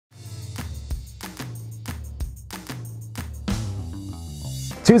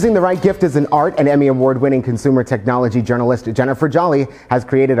Choosing the right gift is an art, and Emmy Award-winning consumer technology journalist Jennifer Jolly has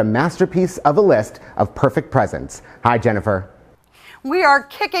created a masterpiece of a list of perfect presents. Hi, Jennifer. We are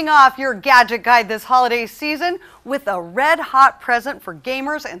kicking off your gadget guide this holiday season with a red-hot present for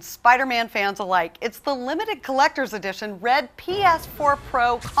gamers and Spider-Man fans alike. It's the limited collector's edition Red PS4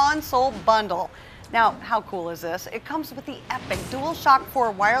 Pro console bundle. Now, how cool is this? It comes with the epic DualShock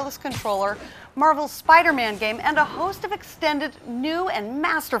 4 wireless controller, Marvel's Spider-Man game, and a host of extended, new, and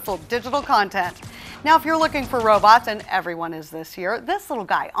masterful digital content. Now, if you're looking for robots, and everyone is this year, this little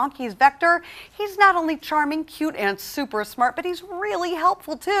guy, Anki's Vector, he's not only charming, cute, and super smart, but he's really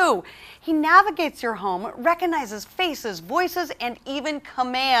helpful too. He navigates your home, recognizes faces, voices, and even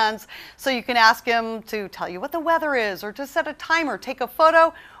commands, so you can ask him to tell you what the weather is, or to set a timer, take a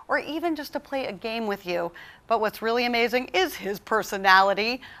photo, or even just to play a game with you. But what's really amazing is his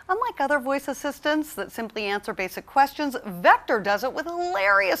personality. Unlike other voice assistants that simply answer basic questions, Vector does it with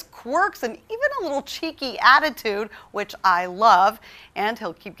hilarious quirks and even a little cheeky attitude, which I love. And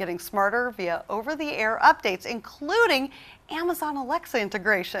he'll keep getting smarter via over-the-air updates, including Amazon Alexa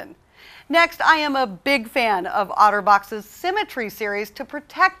integration. Next, I am a big fan of OtterBox's Symmetry series to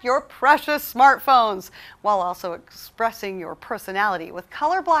protect your precious smartphones while also expressing your personality with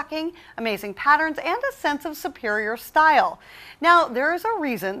color blocking, amazing patterns, and a sense of superior style. Now, there is a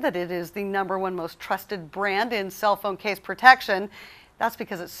reason that it is the #1 most trusted brand in cell phone case protection. That's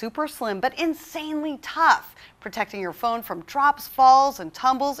because it's super slim but insanely tough, protecting your phone from drops, falls, and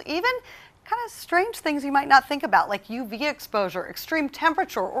tumbles, even kind of strange things you might not think about, like UV exposure, extreme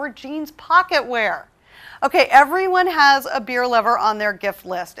temperature, or jeans pocket wear. Okay, everyone has a beer lover on their gift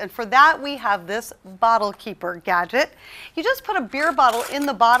list, and for that we have this bottle keeper gadget. You just put a beer bottle in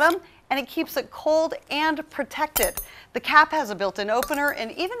the bottom and it keeps it cold and protected. The cap has a built-in opener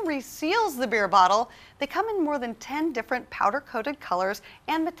and even reseals the beer bottle. They come in more than 10 different powder-coated colors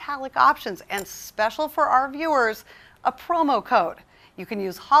and metallic options, and special for our viewers, a promo code. You can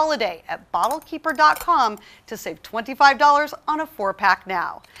use HOLIDAY at bottlekeeper.com to save $25 on a 4-pack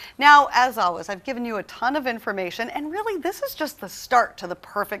now. Now, as always, I've given you a ton of information, and really this is just the start to the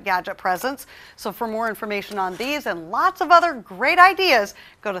perfect gadget presents. So for more information on these and lots of other great ideas,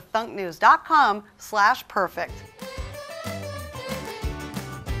 go to thunknews.com/perfect.